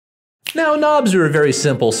Now, knobs are a very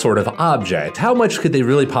simple sort of object. How much could they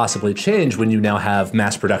really possibly change when you now have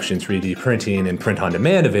mass production 3D printing and print on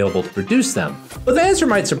demand available to produce them? But the answer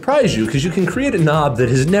might surprise you, because you can create a knob that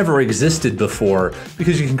has never existed before,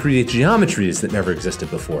 because you can create geometries that never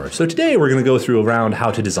existed before. So today we're going to go through around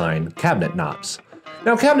how to design cabinet knobs.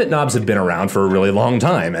 Now, cabinet knobs have been around for a really long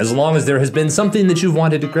time. As long as there has been something that you've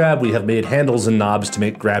wanted to grab, we have made handles and knobs to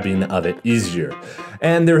make grabbing of it easier.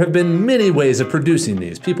 And there have been many ways of producing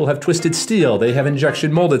these. People have twisted steel, they have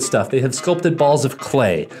injection molded stuff, they have sculpted balls of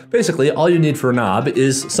clay. Basically, all you need for a knob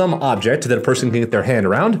is some object that a person can get their hand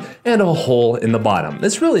around and a hole in the bottom.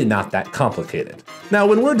 It's really not that complicated. Now,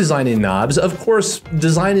 when we're designing knobs, of course,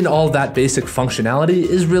 designing all that basic functionality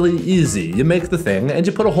is really easy. You make the thing and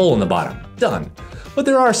you put a hole in the bottom. Done. But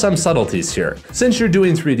there are some subtleties here. Since you're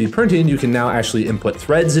doing 3D printing, you can now actually input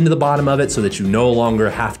threads into the bottom of it so that you no longer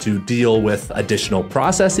have to deal with additional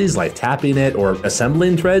processes like tapping it or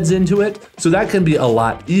assembling threads into it. So that can be a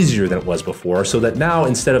lot easier than it was before, so that now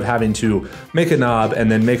instead of having to make a knob and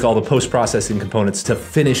then make all the post-processing components to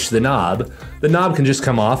finish the knob can just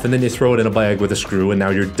come off and then you throw it in a bag with a screw and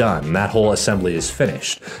now you're done. That whole assembly is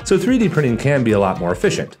finished. So 3D printing can be a lot more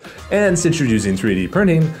efficient. And since you're using 3D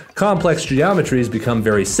printing, complex geometries become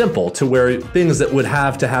very simple, to where things that would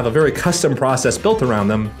have to have a very custom process built around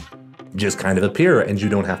them just kind of appear and you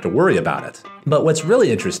don't have to worry about it. But what's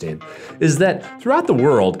really interesting is that throughout the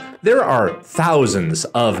world, there are thousands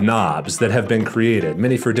of knobs that have been created,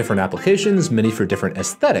 many for different applications, many for different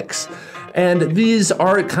aesthetics. And these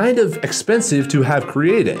are kind of expensive to have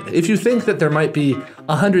created. If you think that there might be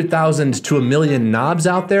 100,000 to 1 million knobs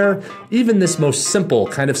out there, even this most simple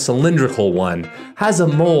kind of cylindrical one has a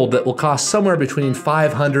mold that will cost somewhere between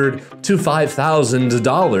 $500 to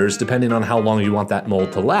 $5,000, depending on how long you want that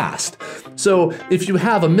mold to last. So if you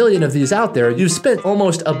have 1 million of these out there, you've spent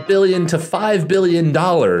almost $1 billion to $5 billion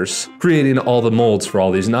creating all the molds for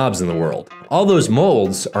all these knobs in the world. All those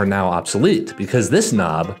molds are now obsolete because this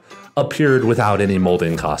knob appeared without any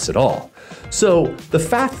molding costs at all. So the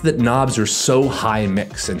fact that knobs are so high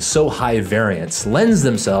mix and so high variance lends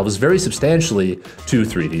themselves very substantially to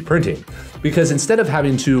 3D printing. Because instead of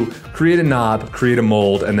having to create a knob, create a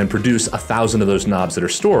mold, and then produce 1,000 of those knobs that are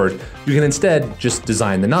stored, you can instead just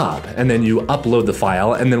design the knob, and then you upload the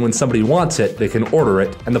file, and then when somebody wants it, they can order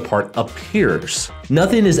it, and the part appears.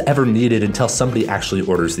 Nothing is ever needed until somebody actually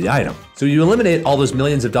orders the item. So you eliminate all those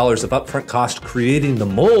millions of dollars of upfront cost creating the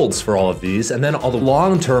molds for all of these, and then all the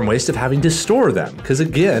long-term waste of having to store them, because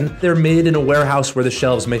again, they're made in a warehouse where the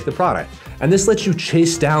shelves make the product. And this lets you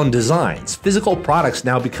chase down designs. Physical products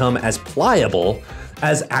now become as pliable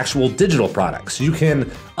as actual digital products. You can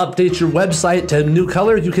update your website to a new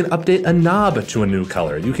color, you can update a knob to a new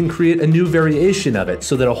color, you can create a new variation of it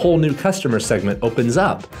so that a whole new customer segment opens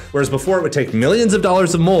up. Whereas before it would take millions of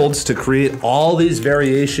dollars of molds to create all these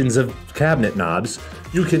variations of cabinet knobs,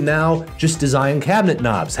 you can now just design cabinet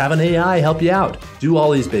knobs, have an AI help you out, do all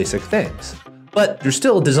these basic things. But you're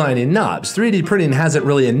still designing knobs. 3D printing hasn't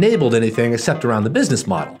really enabled anything except around the business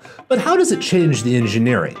model. But how does it change the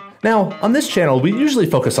engineering? Now, on this channel, we usually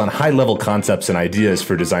focus on high-level concepts and ideas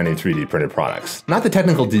for designing 3D printed products, not the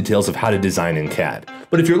technical details of how to design in CAD.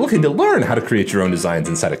 But if you're looking to learn how to create your own designs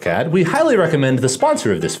inside of CAD, we highly recommend the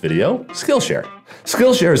sponsor of this video, Skillshare.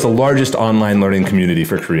 Skillshare is the largest online learning community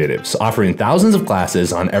for creatives, offering thousands of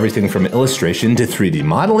classes on everything from illustration to 3D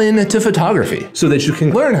modeling to photography, so that you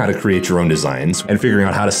can learn how to create your own designs and figuring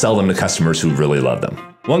out how to sell them to customers who really love them.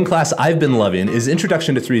 One class I've been loving is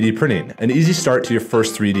Introduction to 3D Printing, an easy start to your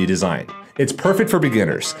first 3D design. It's perfect for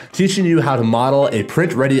beginners, teaching you how to model a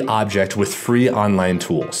print-ready object with free online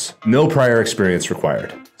tools. No prior experience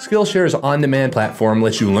required. Skillshare's on-demand platform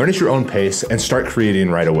lets you learn at your own pace and start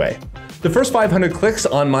creating right away. The first 500 clicks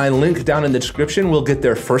on my link down in the description will get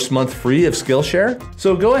their first month free of Skillshare.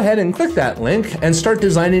 So go ahead and click that link and start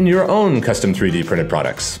designing your own custom 3D printed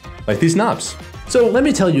products, like these knobs. So let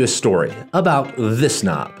me tell you a story about this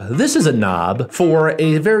knob. This is a knob for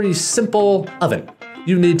a very simple oven.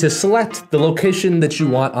 You need to select the location that you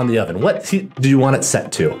want on the oven. What heat do you want it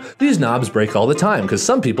set to? These knobs break all the time because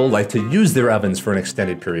some people like to use their ovens for an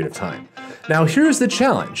extended period of time. Now here's the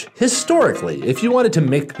challenge. Historically, if you wanted to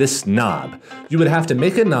make this knob, you would have to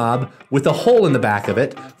make a knob with a hole in the back of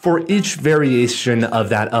it for each variation of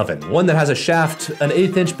that oven. One that has a shaft an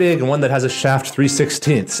 1/8 inch big and one that has a shaft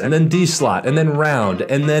 3/16, and then D-slot, and then round,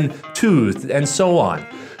 and then tooth, and so on.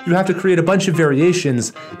 You have to create a bunch of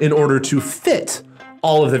variations in order to fit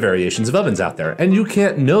all of the variations of ovens out there, and you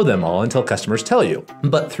can't know them all until customers tell you.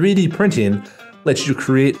 But 3D printing lets you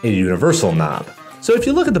create a universal knob. So if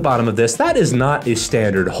you look at the bottom of this, that is not a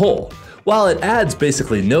standard hole. While it adds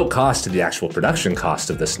basically no cost to the actual production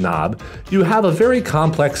cost of this knob, you have a very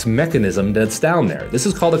complex mechanism that's down there. This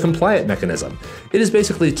is called a compliant mechanism. It is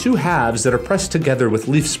basically two halves that are pressed together with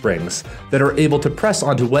leaf springs that are able to press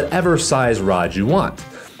onto whatever size rod you want.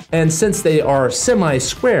 And since they are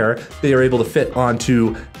semi-square, they are able to fit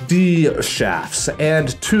onto D shafts and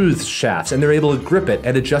tooth shafts, and they're able to grip it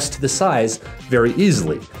and adjust to the size very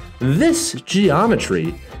easily. This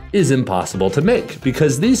geometry is impossible to make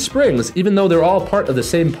because these springs, even though they're all part of the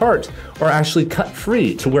same part, are actually cut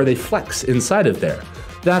free to where they flex inside of there.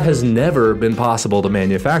 That has never been possible to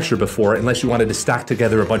manufacture before unless you wanted to stack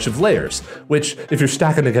together a bunch of layers, which if you're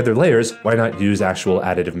stacking together layers, why not use actual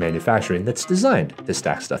additive manufacturing that's designed to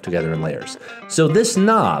stack stuff together in layers? So this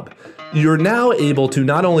knob, you're now able to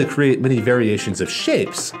not only create many variations of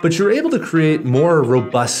shapes, but you're able to create more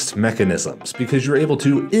robust mechanisms because you're able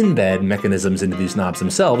to embed mechanisms into these knobs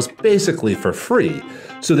themselves basically for free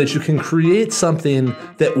so that you can create something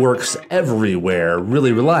that works everywhere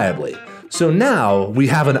really reliably. So now we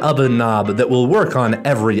have an oven knob that will work on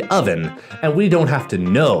every oven, and we don't have to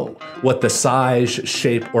know what the size,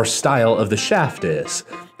 shape, or style of the shaft is,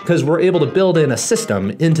 because we're able to build in a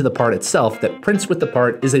system into the part itself that prints with the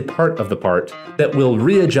part is a part of the part that will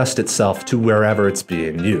readjust itself to wherever it's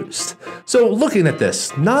being used. So looking at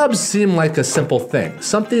this, knobs seem like a simple thing,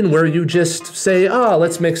 something where you just say, oh,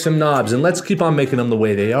 let's make some knobs and let's keep on making them the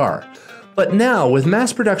way they are. But now with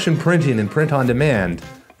mass production printing and print on demand,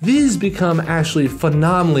 these become actually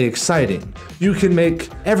phenomenally exciting. You can make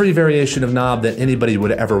every variation of knob that anybody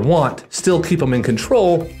would ever want, still keep them in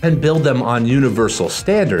control, and build them on universal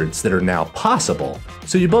standards that are now possible.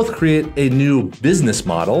 So you both create a new business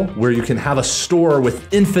model where you can have a store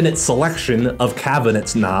with infinite selection of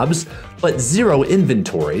cabinets knobs, but zero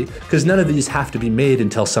inventory, because none of these have to be made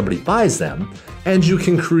until somebody buys them. And you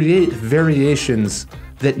can create variations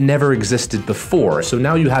that never existed before. So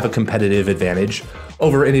now you have a competitive advantage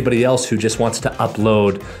over anybody else who just wants to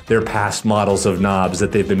upload their past models of knobs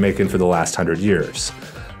that they've been making for the last 100 years.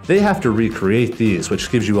 They have to recreate these,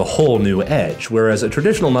 which gives you a whole new edge, whereas a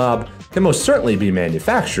traditional knob can most certainly be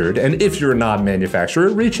manufactured, and if you're a knob manufacturer,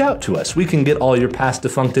 reach out to us. We can get all your past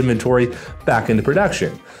defunct inventory back into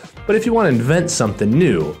production. But if you want to invent something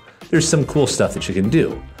new, there's some cool stuff that you can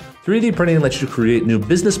do. 3D printing lets you create new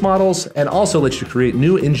business models and also lets you create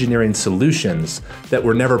new engineering solutions that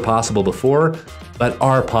were never possible before, but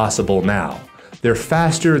are possible now. They're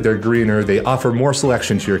faster, they're greener, they offer more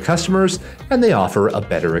selection to your customers, and they offer a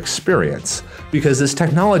better experience. Because this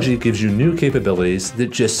technology gives you new capabilities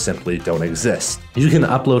that just simply don't exist. You can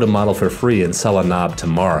upload a model for free and sell a knob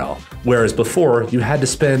tomorrow. Whereas before, you had to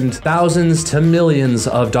spend thousands to millions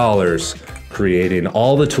of dollars creating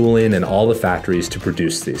all the tooling and all the factories to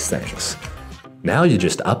produce these things. Now you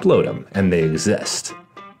just upload them and they exist.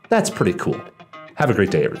 That's pretty cool. Have a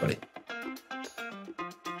great day, everybody.